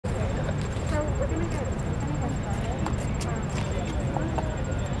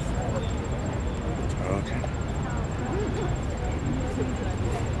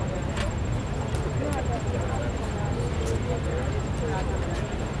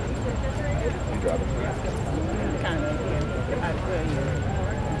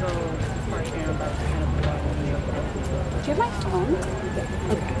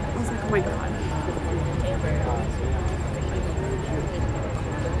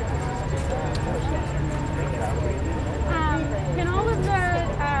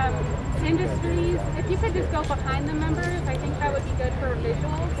go behind the members? I think that would be good for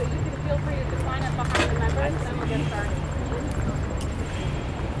visuals. So you can feel free to just line up behind the members, and then we'll get started.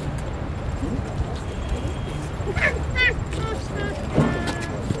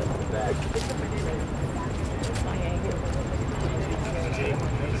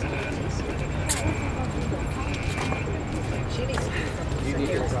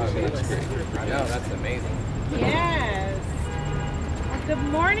 No, that's amazing. Yes. Well, good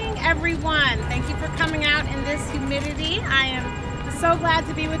morning, everyone. Thank you for coming out in this humidity. I am so glad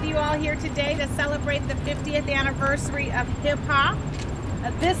to be with you all here today to celebrate the 50th anniversary of hip-hop.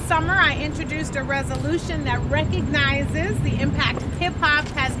 This summer, I introduced a resolution that recognizes the impact hip-hop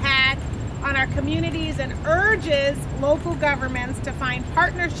has had on our communities and urges local governments to find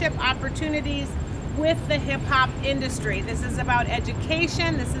partnership opportunities with the hip-hop industry. This is about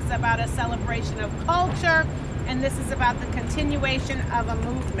education, this is about a celebration of culture, and this is about the continuation of a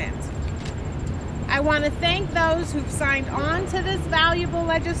movement. I want to thank those who've signed on to this valuable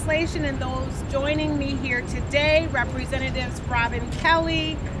legislation and those joining me here today, Representatives Robin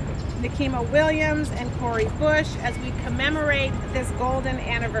Kelly, Nikema Williams, and Cori Bush, as we commemorate this golden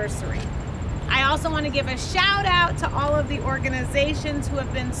anniversary. I also want to give a shout out to all of the organizations who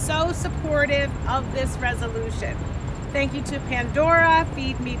have been so supportive of this resolution. Thank you to Pandora,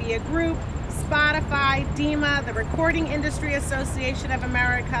 Feed Media Group, Spotify, DEMA, the Recording Industry Association of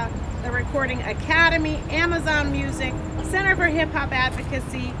America, the Recording Academy, Amazon Music, Center for Hip Hop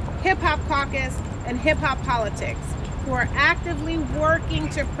Advocacy, Hip Hop Caucus, and Hip Hop Politics, who are actively working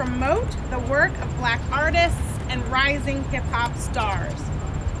to promote the work of Black artists and rising hip hop stars.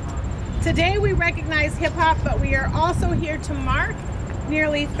 Today we recognize hip-hop, but we are also here to mark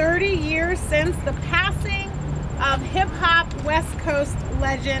nearly 30 years since the passing of hip-hop West Coast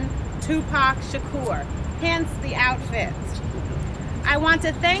legend Tupac Shakur, hence the outfit. I want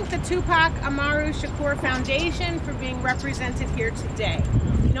to thank the Tupac Amaru Shakur Foundation for being represented here today.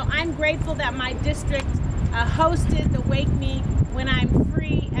 You know, I'm grateful that my district hosted the Wake Me When I'm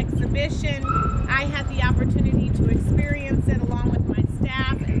Free exhibition. I had the opportunity to experience it along with my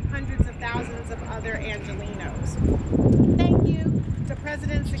staff and hundreds of thousands of other Angelinos. Thank you to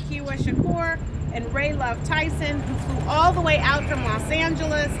President Nikema Shakur and Ray Love Tyson, who flew all the way out from Los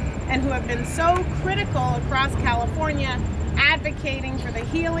Angeles and who have been so critical across California, advocating for the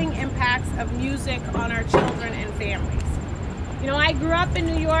healing impacts of music on our children and families. You know, I grew up in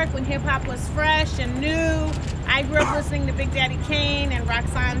New York when hip-hop was fresh and new. I grew up listening to Big Daddy Kane and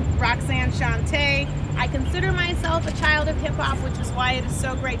Roxanne Shante. I consider myself a child of hip-hop, which is why it is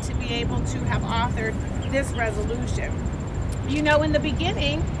so great to be able to have authored this resolution. You know, in the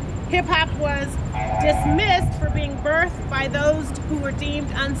beginning, hip-hop was dismissed for being birthed by those who were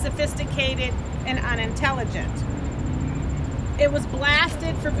deemed unsophisticated and unintelligent. It was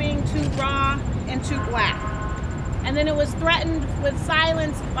blasted for being too raw and too black. And then it was threatened with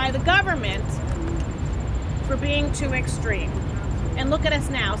silence by the government for being too extreme. And look at us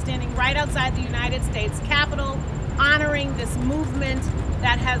now, standing right outside the United States Capitol, honoring this movement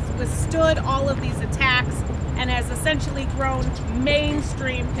that has withstood all of these attacks and has essentially grown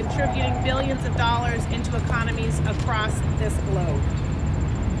mainstream, contributing billions of dollars into economies across this globe.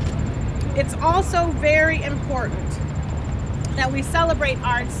 It's also very important that we celebrate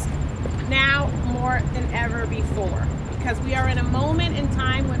arts now more than ever before, because we are in a moment in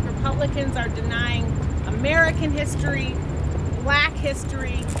time when Republicans are denying American history, Black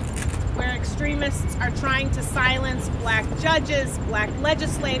history, where extremists are trying to silence Black judges, Black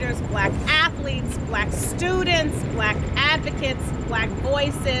legislators, Black athletes, Black students, Black advocates, Black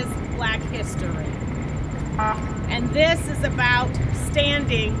voices, Black history. And this is about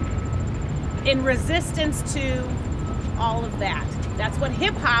standing in resistance to all of that. That's what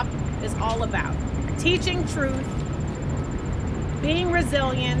hip-hop is all about. Teaching truth, being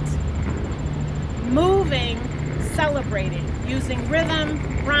resilient, moving, celebrating, using rhythm,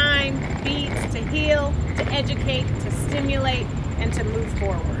 rhyme, beats to heal, to educate, to stimulate, and to move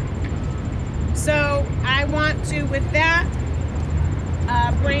forward. So I want to, with that,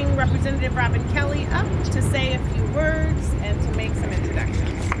 bring Representative Robin Kelly up to say a few words and to make some introductions.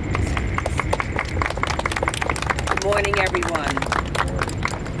 Good morning, everyone.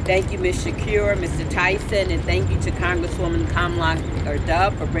 Thank you, Ms. Shakur, Mr. Tyson, and thank you to Congresswoman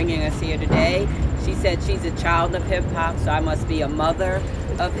Kamlager-Dove for bringing us here today. She said she's a child of hip-hop, so I must be a mother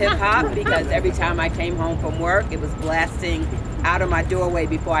of hip-hop, because every time I came home from work, it was blasting out of my doorway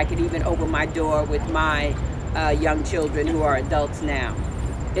before I could even open my door with my young children who are adults now.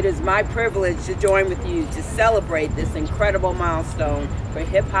 It is my privilege to join with you to celebrate this incredible milestone for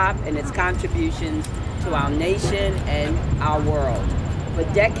hip-hop and its contributions to our nation and our world. For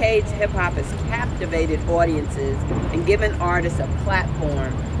decades, hip-hop has captivated audiences and given artists a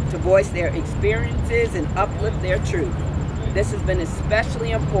platform to voice their experiences and uplift their truth. This has been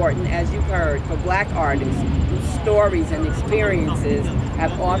especially important, as you've heard, for Black artists whose stories and experiences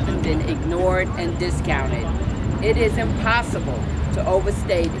have often been ignored and discounted. It is impossible to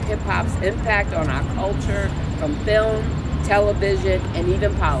overstate hip-hop's impact on our culture, from film, television, and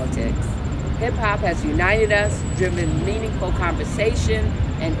even politics. Hip-hop has united us, driven meaningful conversation,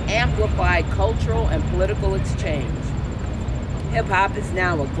 and amplified cultural and political exchange. Hip-hop is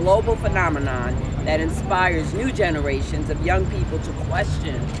now a global phenomenon that inspires new generations of young people to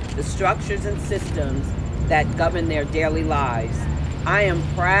question the structures and systems that govern their daily lives. I am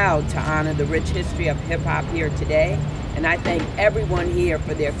proud to honor the rich history of hip-hop here today, and I thank everyone here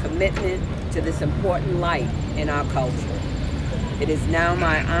for their commitment to this important light in our culture. It is now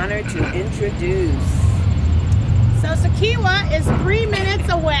my honor to introduce. So Sakiwa is 3 minutes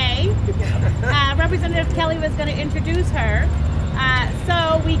away. Representative Kelly was going to introduce her.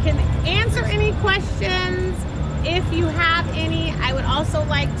 So we can answer any questions if you have any. I would also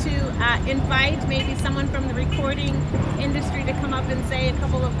like to invite maybe someone from the recording industry to come up and say a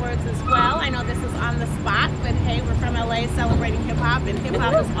couple of words as well. I know this is on the spot, but hey, we're from LA celebrating hip hop, and hip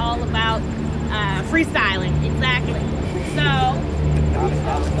hop is all about freestyling. Exactly. So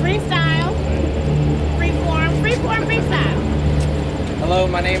freestyle, freeform freestyle. Hello,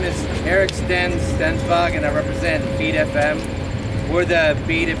 my name is Eric Stensvag, and I represent Feed FM. We're the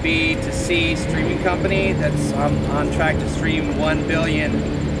B2B to C streaming company that's on track to stream 1 billion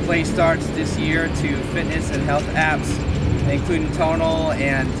play starts this year to fitness and health apps, including Tonal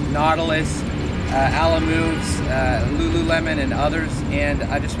and Nautilus, Alamoves, Lululemon, and others. And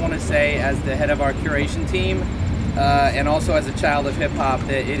I just want to say, as the head of our curation team, and also as a child of hip hop,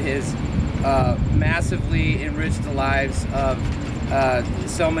 that it has massively enriched the lives of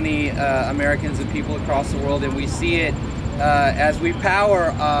so many Americans and people across the world, and we see it as we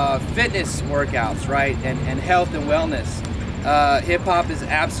power fitness workouts, right, and health and wellness. Hip hop is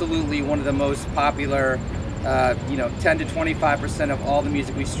absolutely one of the most popular. 10 to 25% of all the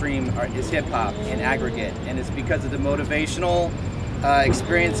music we stream is hip hop in aggregate, and it's because of the motivational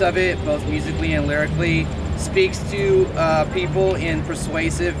experience of it, both musically and lyrically. Speaks to people in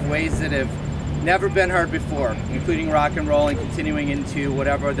persuasive ways that have never been heard before, including rock and roll and continuing into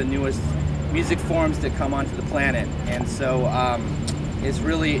whatever the newest music forms that come onto the planet. And so it's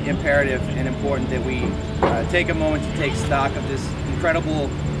really imperative and important that we take a moment to take stock of this incredible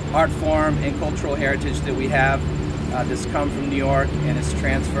art form and cultural heritage that we have that's come from New York and is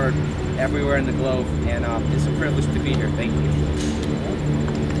transferred everywhere in the globe. And it's a privilege to be here. Thank you.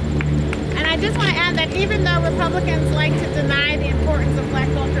 And I just want to add that even though Republicans like to deny the importance of Black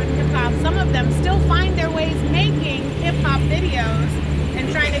culture and hip-hop, some of them still find their ways making hip-hop videos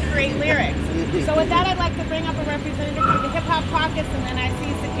and trying to create lyrics. So with that, I'd like to bring up a representative from the Hip-Hop Caucus, and then I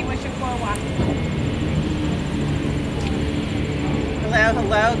see Sakiwa Shakur walking.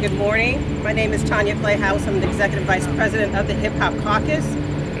 Hello, good morning. My name is Tanya Playhouse. I'm the Executive Vice President of the Hip Hop Caucus.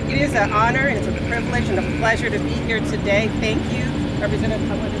 It is an honor and it's a privilege and a pleasure to be here today. Thank you, Representative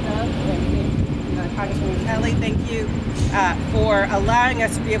Kamlager-Dove and Congresswoman Kelly. Thank you for allowing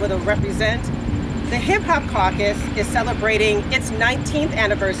us to be able to represent. The Hip Hop Caucus is celebrating its 19th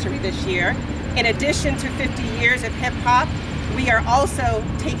anniversary this year. In addition to 50 years of hip hop, we are also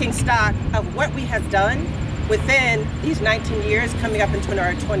taking stock of what we have done within these 19 years, coming up into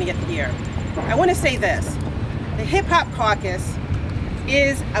our 20th year. I want to say this: the Hip Hop Caucus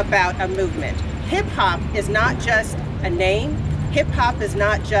is about a movement. Hip hop is not just a name. Hip hop is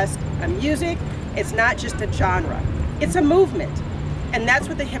not just a music. It's not just a genre. It's a movement. And that's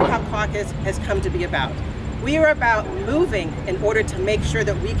what the Hip Hop Caucus has come to be about. We are about moving in order to make sure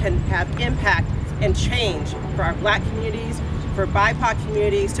that we can have impact and change for our Black communities, for BIPOC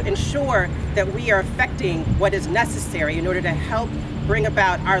communities, to ensure that we are affecting what is necessary in order to help bring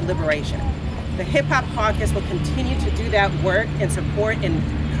about our liberation. The Hip Hop Caucus will continue to do that work in support and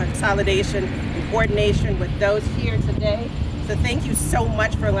consolidation and coordination with those here today. So thank you so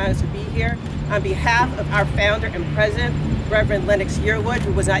much for allowing us to be here. On behalf of our founder and president, Reverend Lennox Yearwood,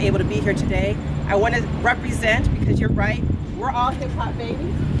 who was not able to be here today, I want to represent, because you're right, we're all hip hop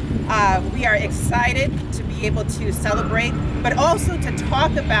babies. We are excited to be able to celebrate, but also to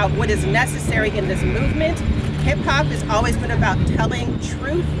talk about what is necessary in this movement. Hip hop has always been about telling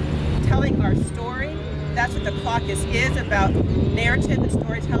truth, telling our story. That's what the caucus is about: narrative and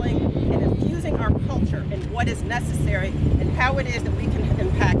storytelling, and infusing our culture and what is necessary and how it is that we can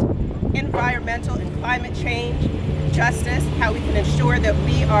impact environmental and climate change, justice, how we can ensure that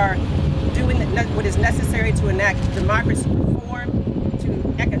we are doing what is necessary to enact democracy reform,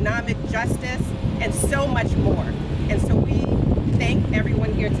 to economic justice, and so much more. And so we thank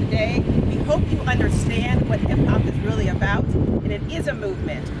everyone here today. We hope you understand what hip-hop is really about, and it is a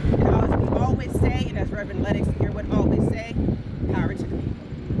movement. And as we always say, and as Reverend Lennox here would always say, power to the people.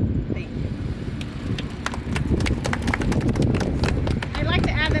 Thank you. I'd like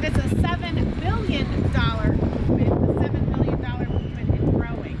to add that it's a $7 billion movement, a $7 billion movement and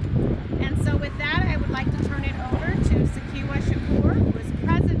growing. And so with that, I would like to turn it over to Sheila Shakur, who is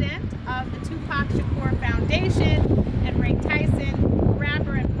president of the Tupac Shakur Foundation, and Ray Tyson,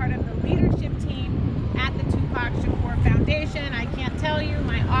 rapper and part of the leadership team at the Tupac Shakur Foundation. I can't tell you,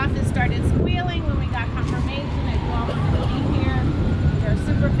 my office started squealing when we got confirmation that you all were going to be here. We are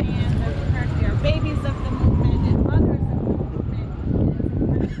super fans, as you heard, we are babies of the movement and mothers of the movement.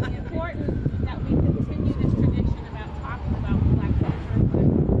 It's incredibly important that we continue this tradition about talking about Black culture,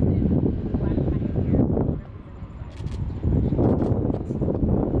 Black movement, Black pioneers.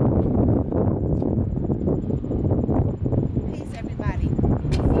 Peace, everybody.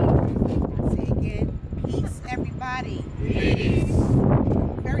 I say again, peace, everybody. Peace.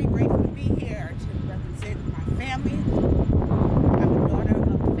 Very grateful to be here to represent my family. I'm a daughter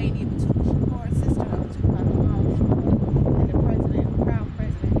of Lady Tupac Shakur, sister of Tupac Shakur, and the president, proud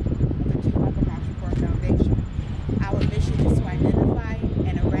president of the Tupac Shakur Foundation. Our mission is to identify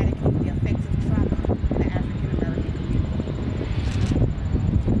and eradicate the effects of trauma in the African American community.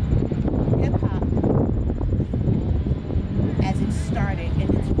 Hip-hop, as it started in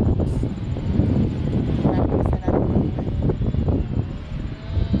its roots, rappers that I grew up with,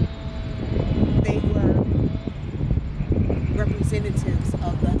 they were representatives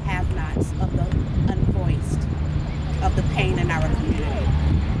of the have-nots, of the unvoiced, of the pain in our community.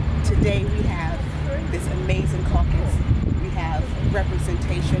 Today we have this amazing caucus. We have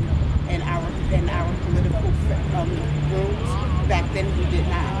representation in our political rooms. Back then we did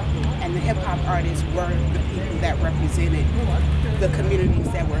not. And the hip-hop artists were the people that represented the communities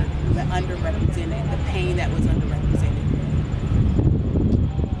that were underrepresented, the pain that was underrepresented.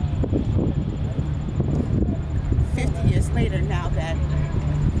 50 years later, now that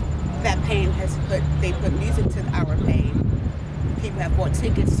that pain has they put music to our pain, people have bought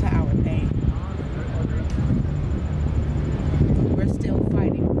tickets to our pain. We're still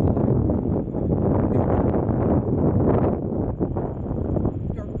fighting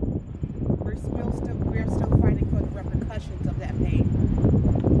we're still fighting for the repercussions of that pain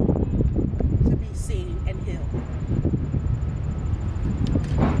to be seen and healed.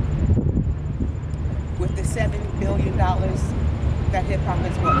 With the $7 billion that hip hop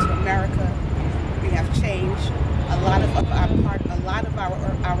has brought to America, we have changed a lot of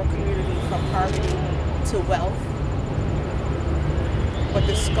our community from poverty to wealth. But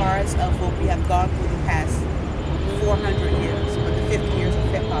the scars of what we have gone through the past 400 years, but the 50 years of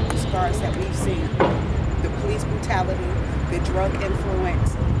hip hop, the scars that we've seen, the police brutality, the drug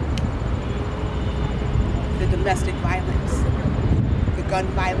influence, the domestic violence, the gun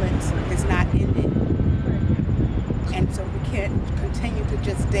violence has not ended. And so we can't continue to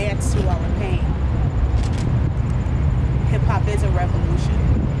just dance to our pain. Hip hop is a revolution.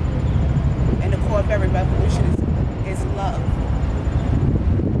 And the core of every revolution is love.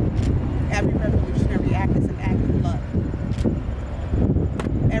 Every revolutionary act is an act of love.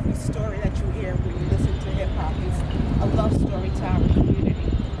 Every story that you hear when you listen to hip hop is a love story to our community.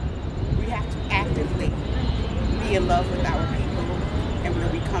 We have to actively be in love with our people and where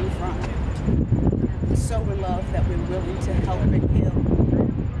we come from. So in love that we're willing to help and heal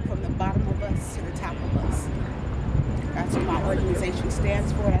from the bottom of us to the top of us. That's what my organization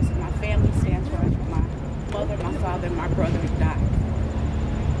stands for. That's what my family stands for. That's what my mother, my father, and my brother died.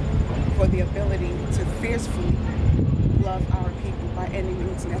 For the ability to fiercely love our people by any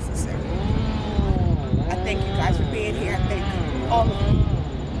means necessary. I thank you guys for being here. I thank all of you.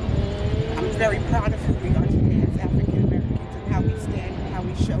 I'm very proud of who we are today as African Americans and how we stand and how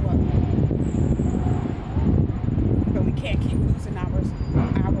we show up. But we can't keep losing our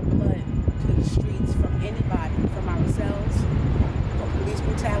blood to the streets from anybody, from ourselves, from police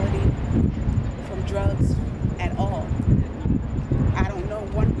brutality, from drugs at all. I don't know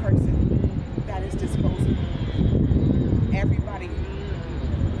one person that is disposable. Everybody,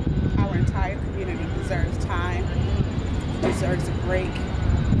 our entire community deserves time, deserves a break,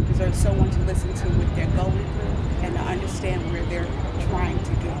 deserves someone to listen to what they're going through and to understand where they're trying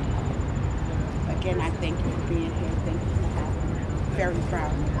to go. Again, I thank you for being here. Thank you for having me. Very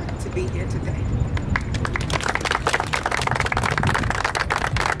proud to be here today.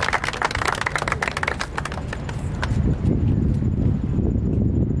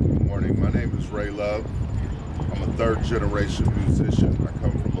 Good morning. My name is Ray Love. I'm a third-generation musician. I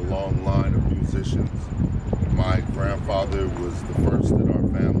come from a long line of musicians. My grandfather was the first in our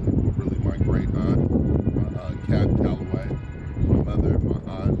family, but really my great aunt, Cat Calloway, my mother, my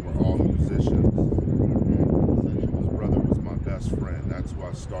aunt were all musicians. Essentially, his brother was my best friend. That's who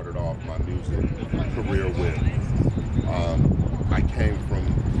I started off my music career with. I came from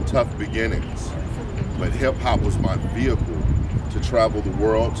tough beginnings, but hip-hop was my vehicle to travel the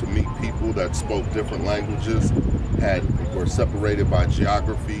world, to meet people that spoke different languages, were separated by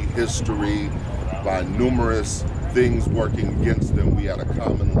geography, history, by numerous things working against them. We had a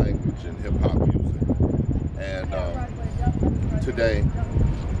common language in hip-hop music. And today,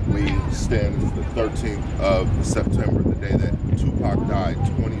 we stand as the 13th of September, the day that Tupac died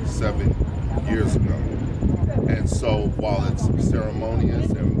 27 years ago. And so while it's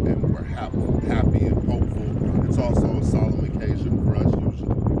ceremonious and we're happy and hopeful, it's also a solemn occasion for us.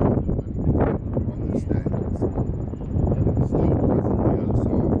 Usually we don't do anything on this day. And it's still presently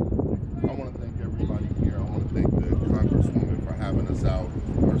unsolved. I want to thank everybody here. I want to thank the Congresswoman for having us out,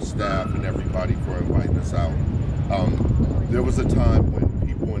 our staff, and everybody for inviting us out. There was a time when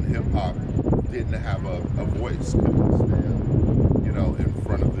people in hip-hop didn't have a voice, couldn't stand, in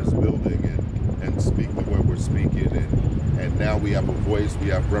front of this building and speak the way we're speaking. And now we have a voice, we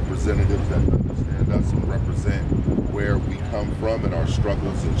have representatives that understand us and represent where we come from and our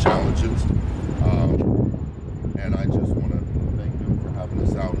struggles and challenges. And I just want to thank them for having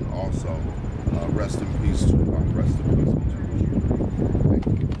us out, and also rest in peace, Tupac. Rest in peace, Tupac. Thank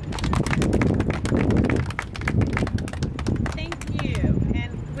you. Thank you.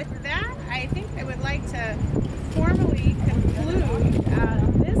 And with that, I think I would like to formally conclude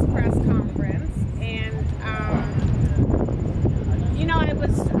this press conference. And I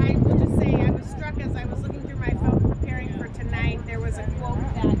would just say I was struck as I was looking through my phone preparing for tonight. There was a quote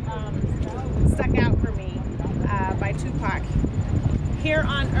that stuck out for me by Tupac. Here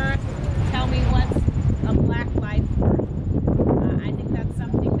on earth, tell me what's a black life worth. I think that's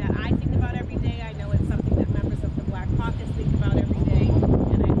something that I think about every day. I know it's something that members of the Black Caucus think about every day.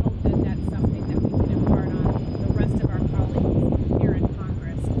 And I hope that that's something that we can impart on the rest of our colleagues here in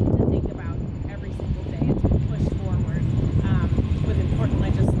Congress to think about every single day and to push forward with important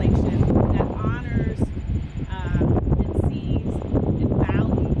legislation that honors and sees and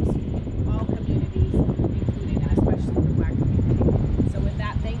values all communities, including and especially the Black community. So with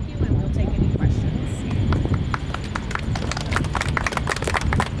that, thank you, and we'll take any questions.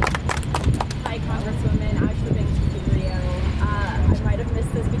 Hi, Congresswoman. I might have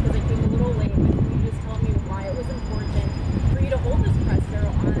missed this because I came a little late, but can you just tell me why it was important for you to hold this presser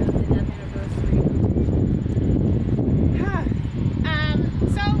on the death anniversary?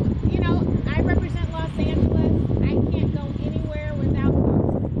 I represent Los Angeles. I can't go anywhere without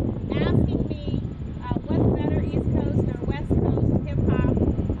folks asking me what's better, East Coast or West Coast hip-hop,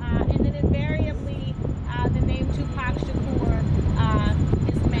 and then invariably the name Tupac Shakur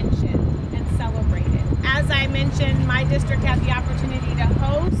is mentioned and celebrated. As I mentioned, my district had the opportunity to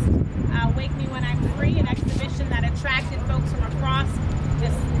host Wake Me When I'm Free, an exhibition that attracted folks from across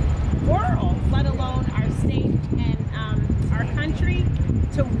this world, let alone our state and our country,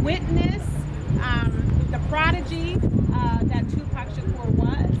 to witness the prodigy that Tupac Shakur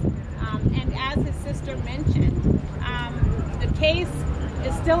was. And as his sister mentioned, the case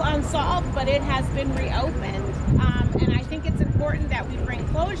is still unsolved, but it has been reopened. And I think it's important that we bring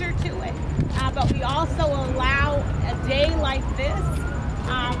closure to it, but we also allow a day like this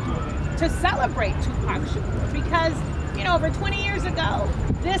to celebrate Tupac Shakur, because over 20 years ago,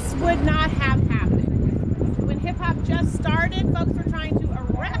 this would not have happened. When hip-hop just started, folks were trying to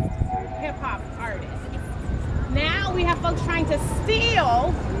arrest hip-hop artists. Now we have folks trying to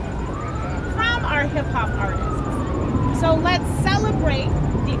steal from our hip-hop artists. So let's celebrate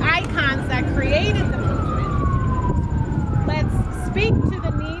the icons that created the movement. Let's speak to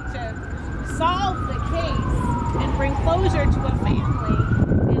the need to solve the case and bring closure to a family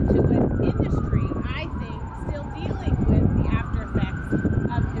and to an industry, I think, still dealing with the after effects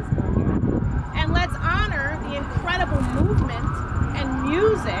of his murder. And let's honor the incredible movement and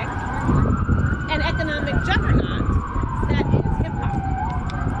music and economic juggernaut that is hip-hop.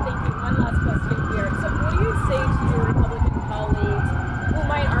 Thank you. One last question here. So what do you say to your Republican colleagues who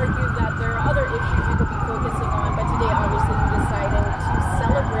might argue that there are other issues you could be focusing on, but today obviously you decided to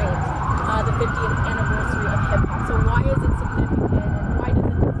celebrate the 50th anniversary of hip-hop. So why is it significant, and why does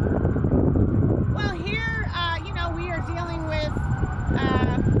it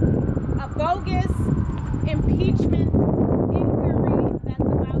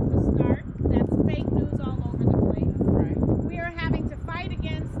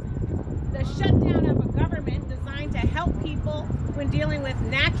people when dealing with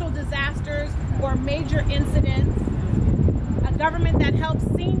natural disasters or major incidents, a government that helps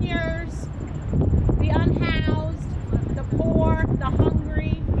seniors, the unhoused, the poor, the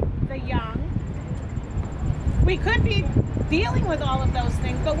hungry, the young. We could be dealing with all of those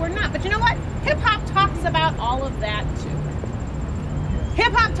things, but we're not. But you know what? Hip-hop talks about all of that too.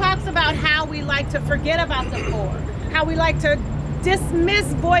 Hip-hop talks about how we like to forget about the poor, how we like to dismiss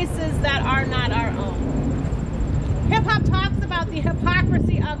voices that are not our own. Hip-hop talks about the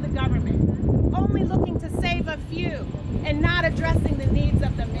hypocrisy of the government, only looking to save a few and not addressing the needs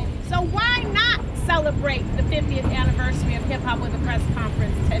of the many. So why not celebrate the 50th anniversary of hip-hop with a press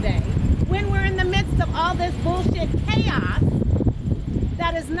conference today, when we're in the midst of all this bullshit chaos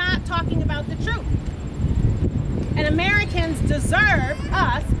that is not talking about the truth? And Americans deserve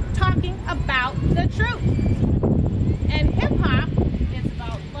us talking about the truth. And hip-hop is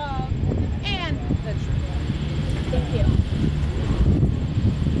about love and the truth. Thank you.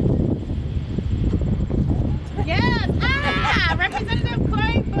 Yes, Representative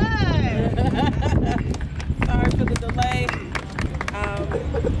Corey Bush. Sorry for the delay.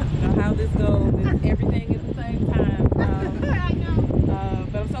 You know how this goes. It's everything at the same time. I know.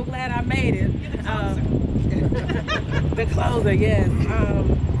 But I'm so glad I made it. The closer, yes.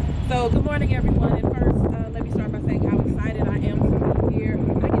 So good morning, everyone. And first, let me start by saying how excited I am to be here.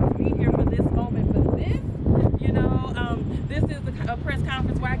 I get to be here for this moment, for this. You know, this is a press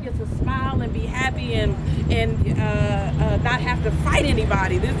conference where I get to smile and be happy and not have to fight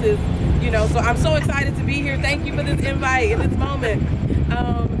anybody. This is, you know, so I'm so excited to be here. Thank you for this invite and this moment.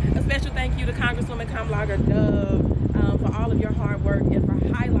 A special thank you to Congresswoman Kamlager-Dove for all of your hard work and for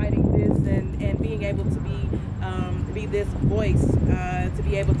highlighting this and being able to be this voice, to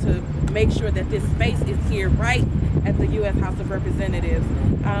be able to make sure that this space is here right at the U.S. House of Representatives.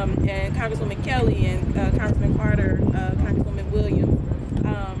 And Congresswoman Kelly and Congressman Carter, Congresswoman Williams,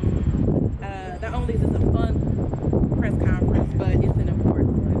 not only is this a fun press conference, but it's an important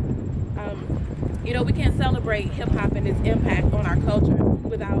one. You know, we can't celebrate hip-hop and its impact on our culture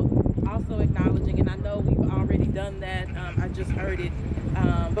without also acknowledging, and I know we've already done that, I just heard it,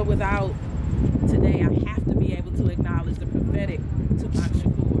 but without today, I have to be able to acknowledge the prophetic Tupac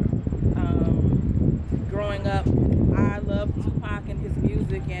Shakur. Growing up, I loved Tupac and his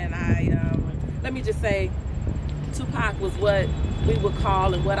music, and let me just say, Tupac was what we would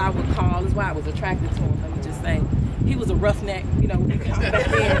call, and what I would call, is why I was attracted to him. Let me just say, he was a roughneck, you know, we call it back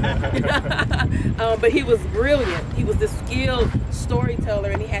then. But he was brilliant. He was this skilled storyteller,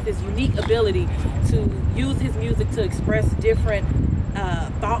 and he had this unique ability to use his music to express different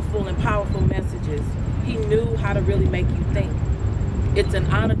thoughtful and powerful messages. He knew how to really make you think. It's an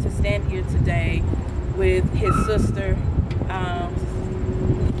honor to stand here today with his sister.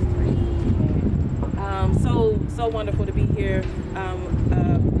 So wonderful to be here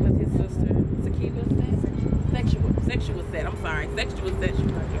with his sister, Sexual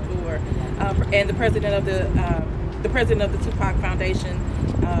Shakur, and the president of the Tupac Foundation,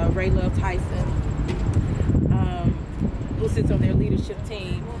 Ray Love Tyson, who sits on their leadership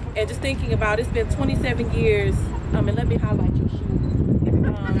team. And just thinking about, it's been 27 years, and let me highlight your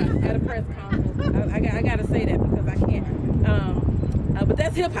shoes at a press conference. I gotta say that because I can't. But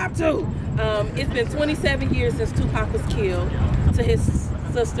that's hip hop too. It's been 27 years since Tupac was killed. To his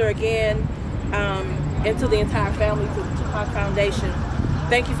sister again, and to the entire family, to the Tupac Foundation,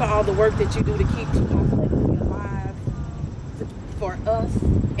 thank you for all the work that you do to keep Tupac's legacy alive for us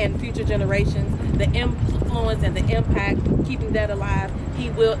and future generations. The influence and the impact, keeping that alive. He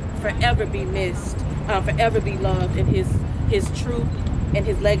will forever be missed, forever be loved, and his truth and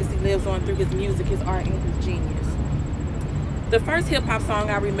his legacy lives on through his music, his art, and his genius. The first hip-hop song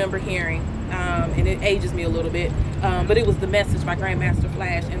I remember hearing, and it ages me a little bit, but it was The Message by Grandmaster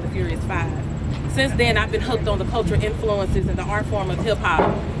Flash and the Furious Five. Since then, I've been hooked on the cultural influences and the art form of hip-hop,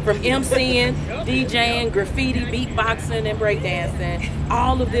 from MCing, DJing, graffiti, beatboxing, and breakdancing.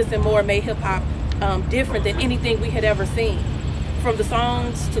 All of this and more made hip-hop different than anything we had ever seen. From the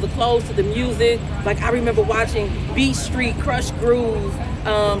songs, to the clothes, to the music. Like, I remember watching Beat Street, Crush Grooves,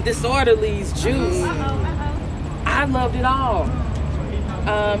 Disorderlies, Juice. I loved it all.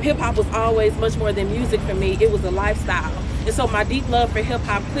 Hip-hop was always much more than music for me. It was a lifestyle. And so my deep love for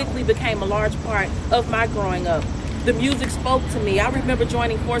hip-hop quickly became a large part of my growing up. The music spoke to me. I remember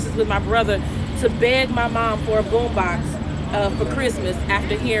joining forces with my brother to beg my mom for a boombox for Christmas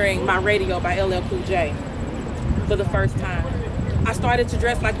after hearing My Radio by LL Cool J for the first time. I started to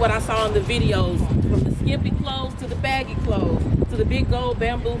dress like what I saw in the videos, from the skimpy clothes to the baggy clothes, to the big gold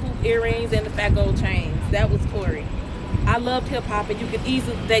bamboo hoop earrings and the fat gold chains. That was Corey. I loved hip-hop, and you could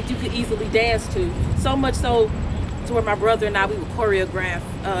easily dance to. So much so to where my brother and I, we would choreograph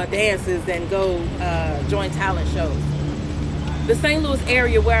dances and go join talent shows. The St. Louis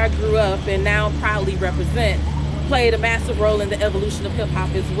area where I grew up and now proudly represent played a massive role in the evolution of hip hop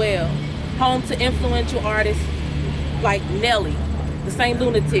as well. Home to influential artists like Nelly, the St.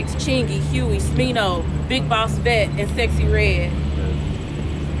 Lunatics, Chingy, Huey, Smino, Big Boss Vet, and Sexy Red,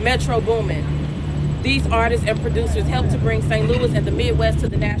 Metro Boomin. These artists and producers helped to bring St. Louis and the Midwest to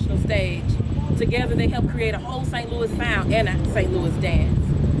the national stage. Together they helped create a whole St. Louis sound and a St. Louis dance.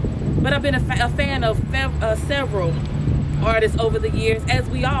 But I've been a fan of several artists over the years, as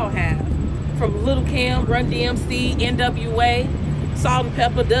we all have. From Lil' Kim, Run DMC, NWA, Salt and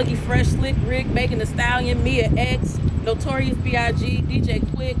Pepper, Dougie Fresh, Slick Rick, Megan Thee Stallion, Mia X, Notorious B.I.G., DJ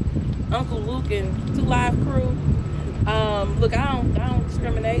Quick, Uncle Luke, and 2 Live Crew. Look, I don't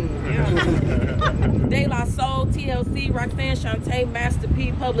discriminate. De La Soul, TLC, Roxanne Shante, Master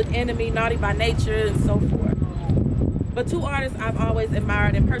P, Public Enemy, Naughty by Nature, and so forth. But 2 artists I've always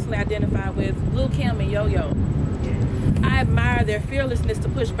admired and personally identified with, Lil' Kim and Yo-Yo. I admire their fearlessness to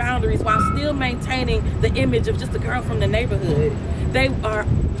push boundaries while still maintaining the image of just a girl from the neighborhood. They are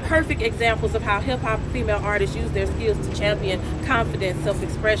perfect examples of how hip-hop female artists use their skills to champion confidence,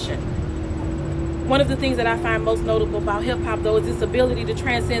 self-expression. One of the things that I find most notable about hip-hop, though, is its ability to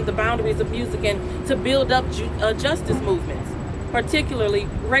transcend the boundaries of music and to build up justice movements, particularly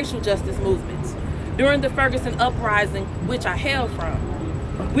racial justice movements. During the Ferguson uprising, which I hail from,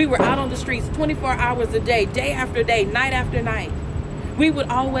 we were out on the streets 24 hours a day, day after day, night after night. We would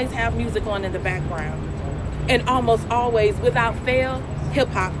always have music on in the background. And almost always, without fail,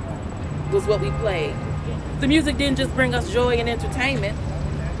 hip-hop was what we played. The music didn't just bring us joy and entertainment,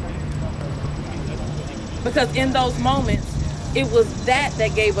 because in those moments, it was that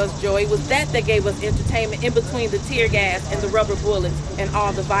gave us joy. It was that gave us entertainment in between the tear gas and the rubber bullets and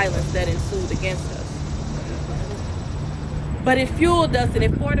all the violence that ensued against us. But it fueled us and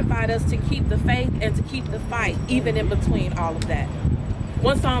it fortified us to keep the faith and to keep the fight, even in between all of that.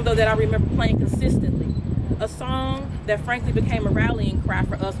 One song, though, that I remember playing consistently, a song that frankly became a rallying cry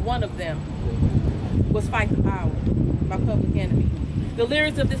for us, one of them, was Fight the Power by Public Enemy. The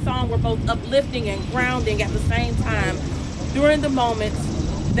lyrics of this song were both uplifting and grounding at the same time during the moments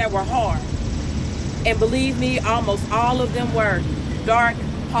that were hard. And believe me, almost all of them were dark,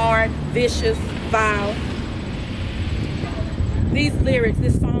 hard, vicious, vile. These lyrics,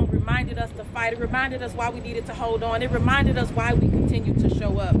 this song reminded us to fight. It reminded us why we needed to hold on. It reminded us why we continued to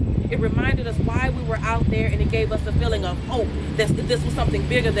show up. It reminded us why we were out there, and it gave us a feeling of hope that this was something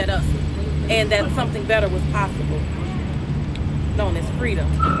bigger than us and that something better was possible, known as freedom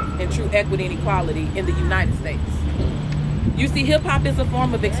and true equity and equality in the United States. You see, hip-hop is a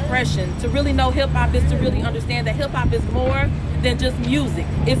form of expression. To really know hip-hop is to really understand that hip-hop is more than just music.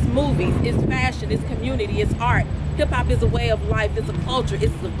 It's movies, it's fashion, it's community, it's art. Hip-hop is a way of life, it's a culture,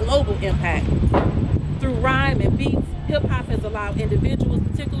 it's a global impact. Through rhyme and beats, hip-hop has allowed individuals,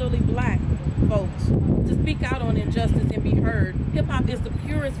 particularly black folks, to speak out on injustice and be heard. Hip-hop is the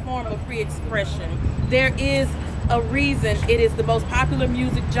purest form of free expression. There is a reason it is the most popular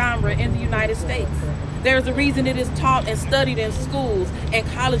music genre in the United States. There's a reason it is taught and studied in schools and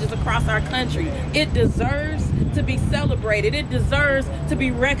colleges across our country. It deserves to be celebrated. It deserves to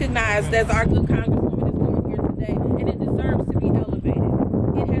be recognized, as our good Congresswoman is doing here today, and it deserves to be elevated.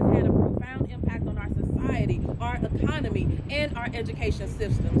 It has had a profound impact on our society, our economy, and our education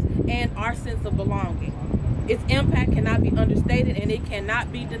systems, and our sense of belonging. Its impact cannot be understated, and it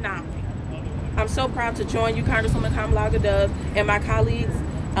cannot be denied. I'm so proud to join you, Congresswoman Kamlager-Dove, and my colleagues,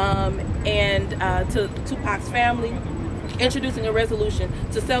 to Tupac's family, introducing a resolution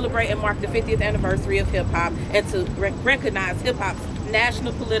to celebrate and mark the 50th anniversary of hip-hop and to recognize hip-hop's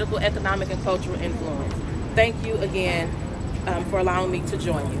national, political, economic, and cultural influence. Thank you again for allowing me to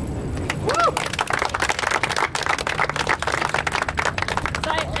join you. Woo!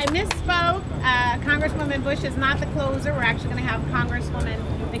 So I misspoke. Congresswoman Bush is not the closer. We're actually going to have Congresswoman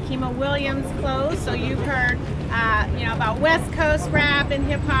Nikema Williams close. So you've heard, about West Coast rap and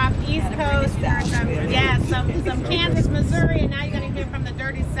hip hop, East Coast, some Kansas, Missouri, and now you're going to hear from the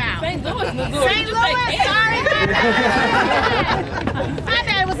dirty South. St. Louis, Missouri. St. Louis, sorry, my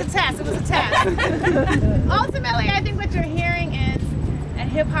bad. It was a test. Ultimately, I think what you're hearing is that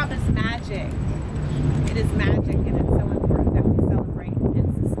hip hop is magic. It is magic, and it's so important that we celebrate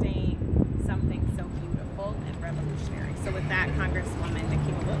and sustain something so beautiful and revolutionary. So with that, Congresswoman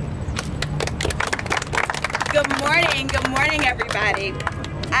Nikema Williams. Good morning, everybody.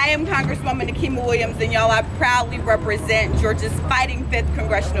 I am Congresswoman Nikema Williams, and y'all, I proudly represent Georgia's fighting 5th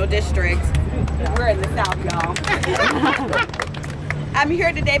Congressional District. We're in the South, y'all. I'm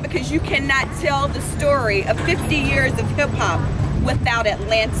here today because you cannot tell the story of 50 years of hip hop without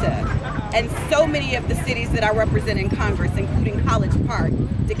Atlanta and so many of the cities that I represent in Congress, including College Park,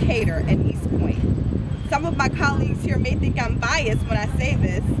 Decatur, and East Point. Some of my colleagues here may think I'm biased when I say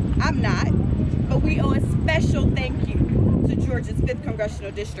this. I'm not, but we owe a special thank you to Georgia's 5th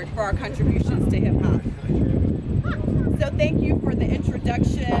Congressional District for our contributions to hip hop. So thank you for the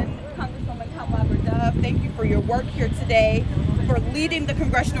introduction, Congresswoman Kamlager-Dove. Thank you for your work here today, for leading the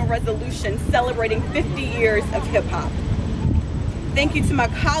congressional resolution celebrating 50 years of hip hop. Thank you to my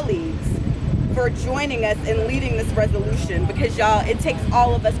colleagues for joining us in leading this resolution, because y'all, it takes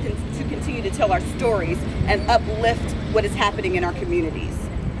all of us to continue to tell our stories and uplift what is happening in our communities.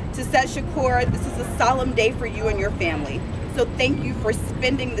 To Set Shakur, this is a solemn day for you and your family. So thank you for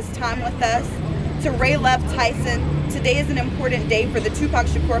spending this time with us. To Ray Love Tyson, today is an important day for the Tupac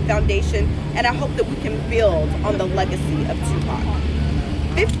Shakur Foundation, and I hope that we can build on the legacy of Tupac.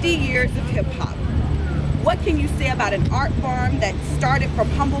 50 years of hip hop. What can you say about an art form that started from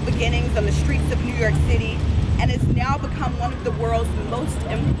humble beginnings on the streets of New York City and has now become one of the world's most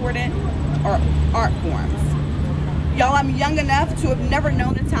important art forms? Y'all, I'm young enough to have never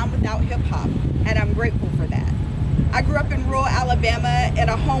known a time without hip hop, and I'm grateful for that. I grew up in rural Alabama in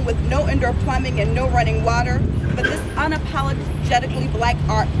a home with no indoor plumbing and no running water, but this unapologetically black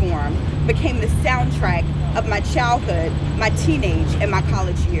art form became the soundtrack of my childhood, my teenage, and my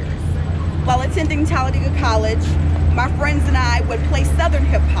college years. While attending Talladega College, my friends and I would play Southern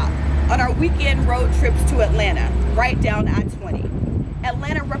hip hop on our weekend road trips to Atlanta, right down I-20.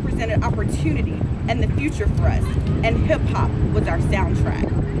 Atlanta represented opportunity and the future for us, and hip hop was our soundtrack.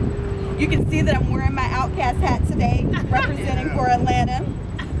 You can see that I'm wearing my Outkast hat today, representing for Atlanta,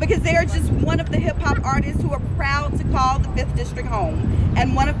 because they are just one of the hip hop artists who are proud to call the 5th District home,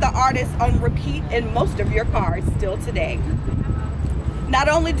 and one of the artists on repeat in most of your cars still today. Not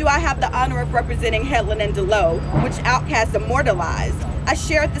only do I have the honor of representing Headland and Delowe, which Outkast immortalized, I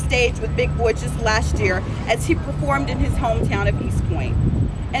shared the stage with Big Boy just last year as he performed in his hometown of East Point.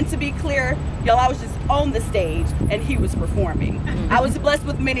 And to be clear, y'all, I was just on the stage and he was performing. I was blessed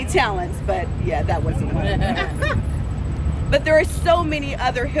with many talents, but yeah, that wasn't one. But there are so many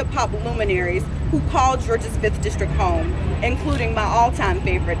other hip hop luminaries who call Georgia's 5th District home, including my all-time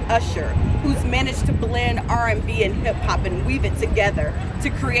favorite, Usher, who's managed to blend R&B and hip hop and weave it together to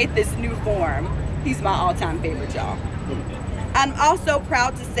create this new form. He's my all-time favorite, y'all. I'm also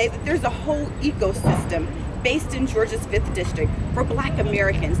proud to say that there's a whole ecosystem based in Georgia's 5th District for Black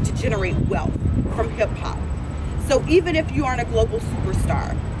Americans to generate wealth from hip hop. So even if you aren't a global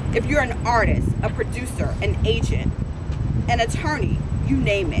superstar, if you're an artist, a producer, an agent, an attorney, you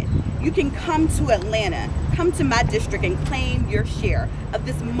name it, you can come to Atlanta, come to my district and claim your share of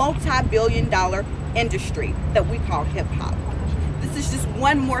this multi-billion-dollar industry that we call hip hop. This is just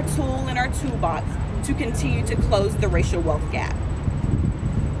one more tool in our toolbox to continue to close the racial wealth gap.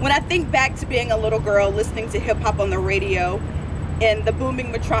 When I think back to being a little girl listening to hip hop on the radio in the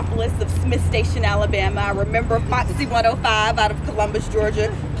booming metropolis of Smith Station, Alabama, I remember Foxy 105 out of Columbus,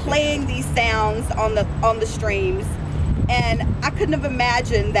 Georgia, playing these sounds on the streams. And I couldn't have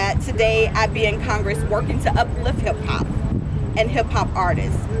imagined that today I'd be in Congress working to uplift hip hop and hip hop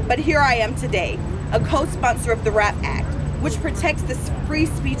artists. But here I am today, a co-sponsor of the RAP Act, which protects the free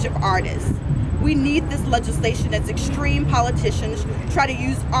speech of artists. We need this legislation as extreme politicians try to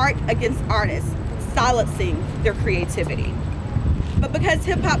use art against artists, silencing their creativity. But because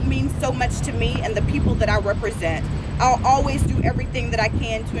hip hop means so much to me and the people that I represent, I'll always do everything that I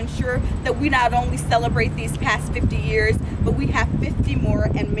can to ensure that we not only celebrate these past 50 years, but we have 50 more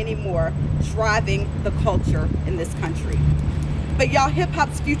and many more driving the culture in this country. But y'all, hip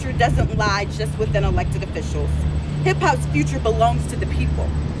hop's future doesn't lie just within elected officials. Hip hop's future belongs to the people,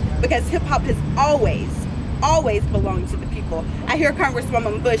 because hip hop has always belonged to the people. I hear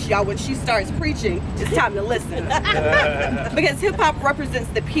Congresswoman Bush, y'all, when she starts preaching, it's time to listen. Because hip hop represents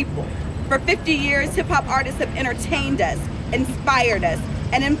the people. For 50 years, hip hop artists have entertained us, inspired us,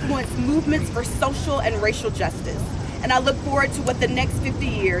 and influenced movements for social and racial justice. And I look forward to what the next 50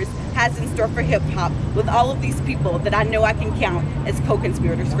 years has in store for hip hop with all of these people that I know I can count as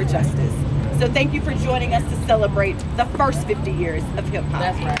co-conspirators for justice. So thank you for joining us to celebrate the first 50 years of hip hop.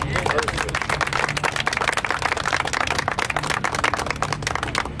 That's right.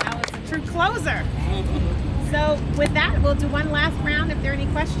 That was a true closer. So with that, we'll do one last round if there are any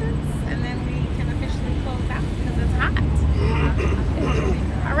questions, and then we can officially close out because it's hot.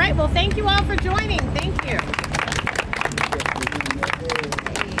 All right, well, thank you all for joining. Thank you.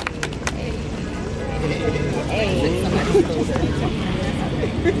 Hey.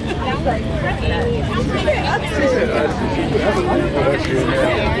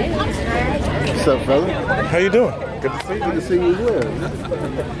 What's up, fella? How you doing? Good to see you. Good to see you as well.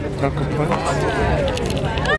 No complaints.